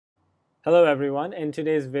Hello everyone, in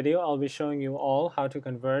today's video I'll be showing you all how to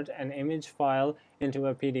convert an image file into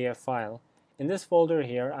a PDF file. In this folder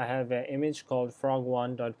here I have an image called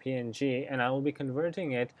frog1.png and I will be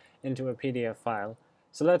converting it into a PDF file.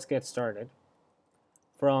 So let's get started.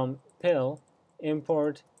 From pil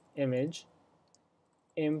import image,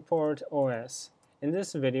 import OS. In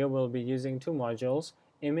this video we'll be using two modules,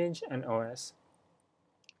 image and OS.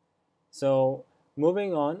 So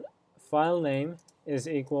moving on, file name is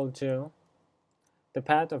equal to the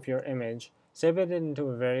path of your image. Save it into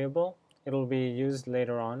a variable. It will be used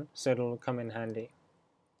later on, so it will come in handy.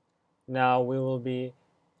 Now we will be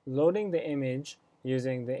loading the image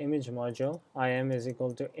using the image module. Im is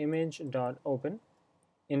equal to image.open.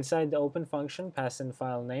 Inside the open function, pass in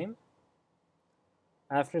file name.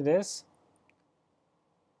 After this,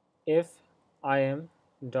 if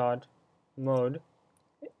im.mode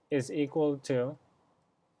is equal to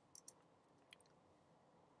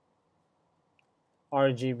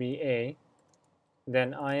RGBA,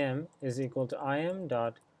 then im is equal to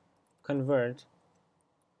im.convert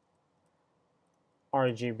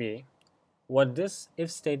RGB. What this if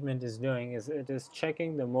statement is doing is it is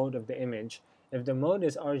checking the mode of the image. If the mode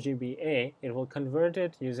is RGBA, it will convert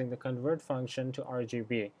it using the convert function to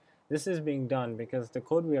RGB. This is being done because the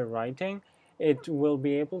code we are writing, it will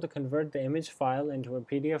be able to convert the image file into a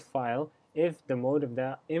PDF file if the mode of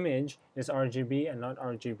the image is RGB and not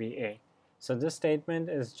RGBA. So this statement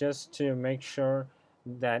is just to make sure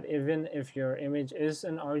that even if your image is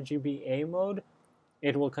in RGBA mode,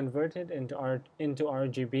 it will convert it into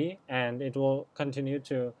RGB, and it will continue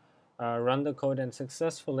to run the code and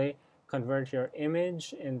successfully convert your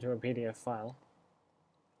image into a PDF file.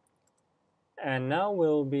 And now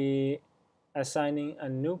we'll be assigning a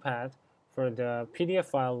new path for the PDF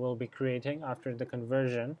file we'll be creating after the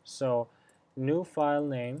conversion. So new file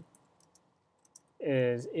name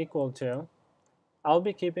is equal to, I'll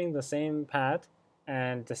be keeping the same path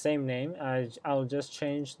and the same name. I'll just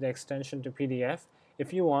change the extension to PDF.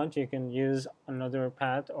 If you want, you can use another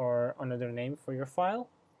path or another name for your file,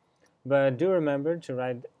 but do remember to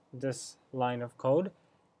write this line of code.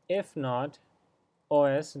 If not,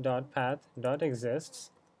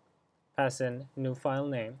 os.path.exists, pass in new file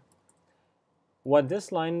name. What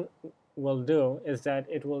this line will do is that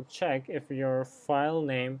it will check if your file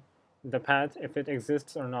name, the path, if it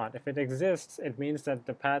exists or not. If it exists, it means that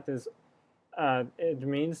the path is it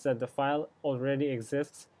means that the file already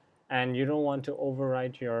exists and you don't want to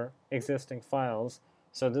overwrite your existing files,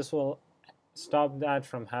 so this will stop that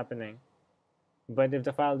from happening. But if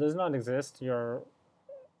the file does not exist, you're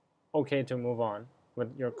okay to move on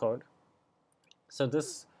with your code. So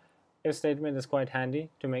this if statement is quite handy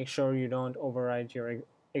to make sure you don't overwrite your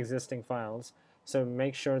existing files. So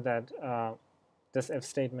make sure that this if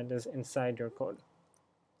statement is inside your code.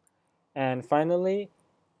 And finally,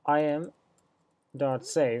 im.save.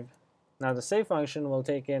 Now the save function will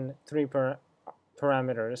take in three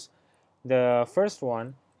parameters. The first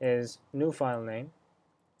one is new file name.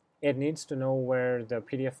 It needs to know where the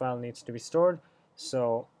PDF file needs to be stored,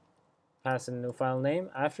 so pass in new file name.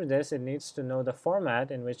 After this, it needs to know the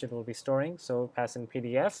format in which it will be storing, so pass in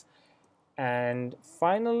PDF. And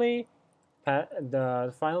finally,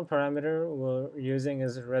 the final parameter we're using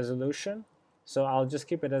is resolution, so I'll just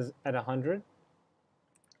keep it as at 100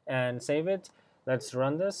 and save it. Let's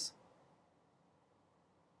run this.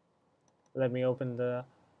 Let me open the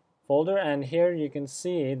folder, and here you can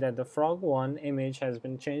see that the frog1 image has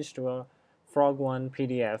been changed to a frog1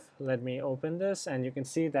 PDF. Let me open this, and you can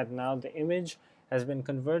see that now the image has been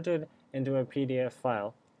converted into a PDF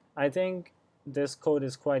file. I think this code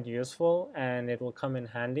is quite useful and it will come in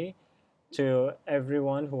handy to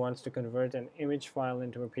everyone who wants to convert an image file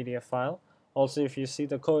into a PDF file. Also, if you see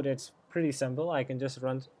the code, it's pretty simple. I can just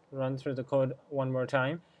run through the code one more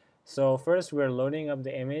time. So first we're loading up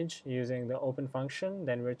the image using the open function,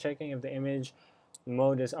 then we're checking if the image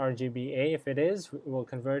mode is RGBA. If it is, we'll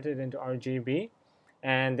convert it into RGB,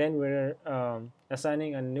 and then we're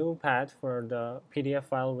assigning a new path for the PDF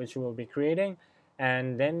file which we'll be creating,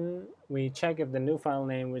 and then we check if the new file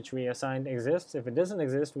name which we assigned exists. If it doesn't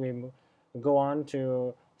exist, we go on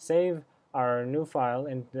to save our new file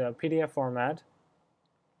in the PDF format,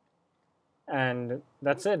 and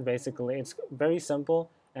that's it. Basically, it's very simple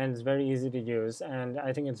and it's very easy to use, and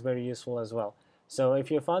I think it's very useful as well. So if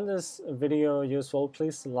you found this video useful,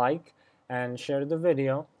 please like and share the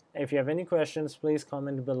video. If you have any questions, please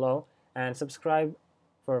comment below and subscribe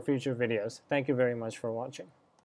for future videos. Thank you very much for watching.